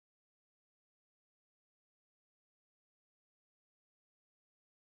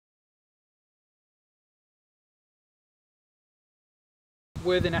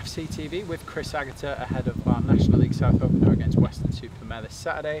Worthing FC TV with Chris Agutter ahead of our National League South opener against Weston-super-Mare this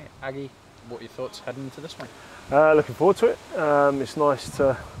Saturday. Aggie, what are your thoughts heading into this one? Looking forward to it. It's nice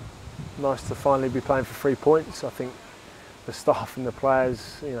to finally be playing for 3 points. I think the staff and the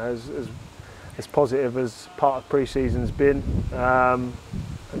players, you know, as positive as part of pre-season's been, and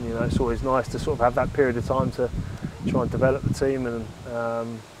you know, it's always nice to sort of have that period of time to try and develop the team and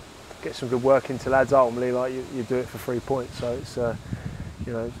get some good work into lads. Ultimately, like you do it for 3 points, so it's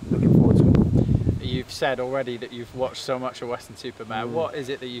you know, looking forward to it. You've said already that you've watched so much of Weston-super-Mare. What is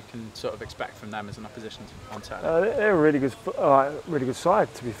it that you can sort of expect from them as an opposition on Saturday? They're a really good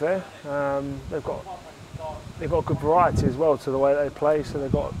side, to be fair. They've got a good variety as well to the way they play. So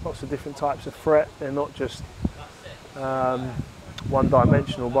they've got lots of different types of threat. They're not just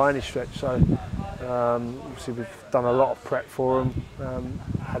one-dimensional by any stretch. So obviously we've done a lot of prep for them.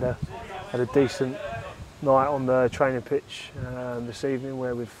 Had a decent night on the training pitch this evening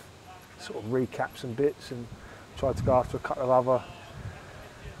where we've sort of recapped some bits and tried to go after a couple of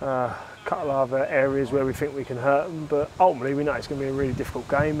other areas where we think we can hurt them. But ultimately, we know it's going to be a really difficult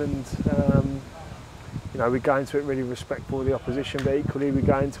game, and you know, we go into it really respectful of the opposition, but equally we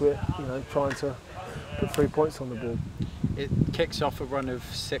go into it, you know, trying to put 3 points on the board. It kicks off a run of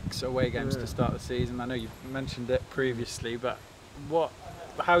 6 away games to start the season. I know you've mentioned it previously, but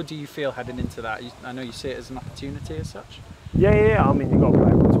how do you feel heading into that? I know you see it as an opportunity as such. Yeah. I mean, you've got to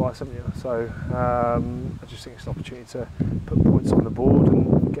play one twice, haven't you? So I just think it's an opportunity to put points on the board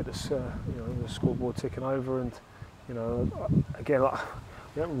and get us, you know, the scoreboard ticking over. And you know, again, like,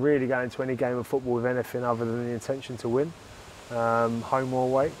 we don't really go into any game of football with anything other than the intention to win, home or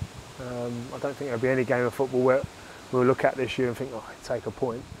away. I don't think there'll be any game of football where we'll look at this year and think, oh, take a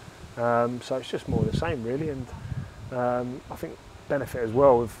point. So it's just more of the same, really. And I think benefit as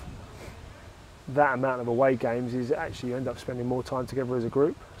well with that amount of away games is actually you end up spending more time together as a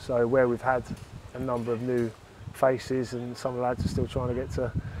group. So where we've had a number of new faces and some of the lads are still trying to get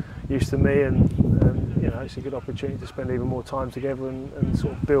used to me, and you know, it's a good opportunity to spend even more time together and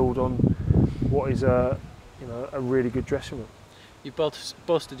sort of build on what is a really good dressing room. You've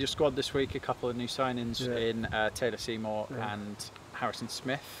bolstered your squad this week, a couple of new signings in Taylor Seymour and Harrison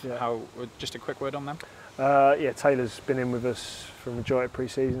Smith. Yeah. Just a quick word on them? Yeah, Taylor's been in with us for a majority of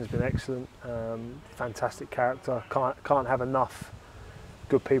pre-season. Has been excellent, fantastic character. Can't have enough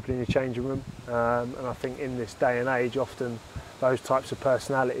good people in your changing room, and I think in this day and age, often those types of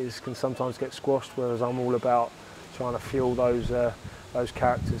personalities can sometimes get squashed. Whereas I'm all about trying to fuel those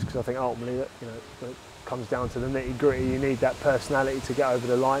characters, because I think ultimately that, you know, when it comes down to the nitty gritty, you need that personality to get over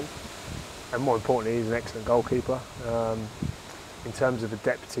the line, and more importantly, he's an excellent goalkeeper. In terms of a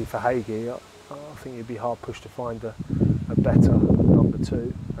deputy for Hagee, I think you'd be hard pushed to find a better number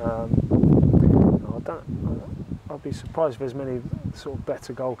 2. I'd be surprised if there's many sort of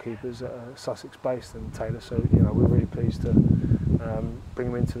better goalkeepers that are Sussex based than Taylor. So you know, we're really pleased to bring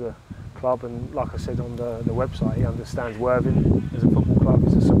him into the club. And like I said on the website, he understands Worthing as a football club.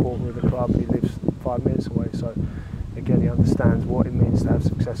 He's a supporter of the club. He lives 5 minutes away. So again, he understands what it means to have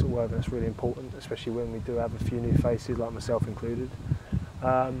success at Worthing. That's really important, especially when we do have a few new faces, like myself included.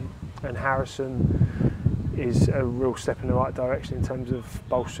 And Harrison is a real step in the right direction in terms of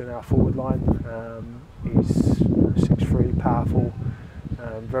bolstering our forward line. He's 6'3", powerful,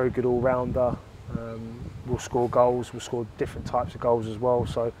 very good all-rounder, will score goals, will score different types of goals as well.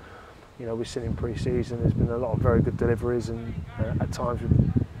 So, you know, we've seen in pre-season there's been a lot of very good deliveries, and at times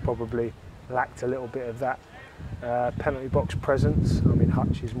we've probably lacked a little bit of that penalty box presence. I mean,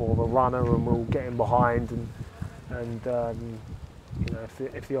 Hutch is more of a runner and will get in behind, and you know,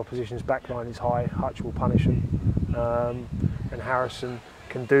 if the opposition's backline is high, Hutch will punish him, and Harrison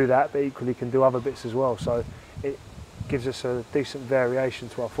can do that, but equally can do other bits as well. So it gives us a decent variation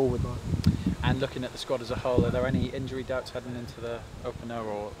to our forward line. And looking at the squad as a whole, are there any injury doubts heading into the opener,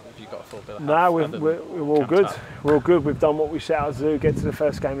 or have you got a full bill of health? No, we're all good. We're all good. We've done what we set out to do, get to the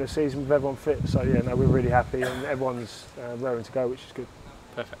first game of the season with everyone fit. So yeah, no, we're really happy, and everyone's raring to go, which is good.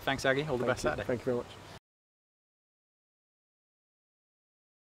 Perfect. Thanks, Aggie. All the best Saturday. Thank you very much.